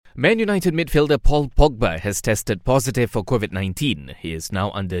Man United midfielder Paul Pogba has tested positive for Covid-19. He is now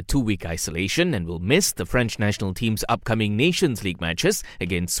under 2-week isolation and will miss the French national team's upcoming Nations League matches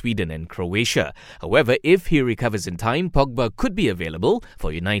against Sweden and Croatia. However, if he recovers in time, Pogba could be available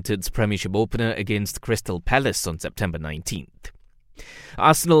for United's Premiership opener against Crystal Palace on September 19th.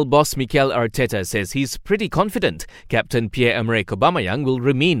 Arsenal boss Mikel Arteta says he's pretty confident Captain Pierre-Emerick Aubameyang will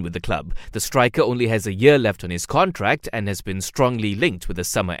remain with the club. The striker only has a year left on his contract and has been strongly linked with a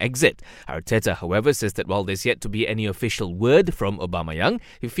summer exit. Arteta, however, says that while there's yet to be any official word from Aubameyang,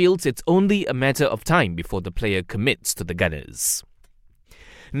 he feels it's only a matter of time before the player commits to the Gunners.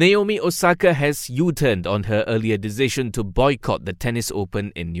 Naomi Osaka has U-turned on her earlier decision to boycott the Tennis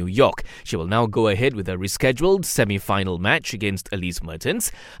Open in New York. She will now go ahead with a rescheduled semi-final match against Elise Mertens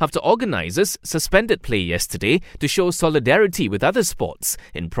after organisers suspended play yesterday to show solidarity with other sports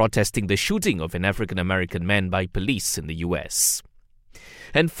in protesting the shooting of an African-American man by police in the US.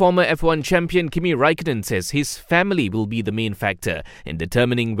 And former F1 champion Kimi Raikkonen says his family will be the main factor in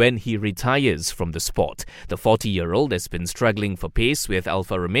determining when he retires from the sport. The 40-year-old has been struggling for pace with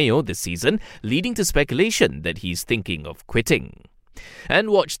Alfa Romeo this season, leading to speculation that he's thinking of quitting. And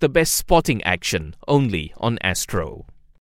watch the best sporting action only on Astro.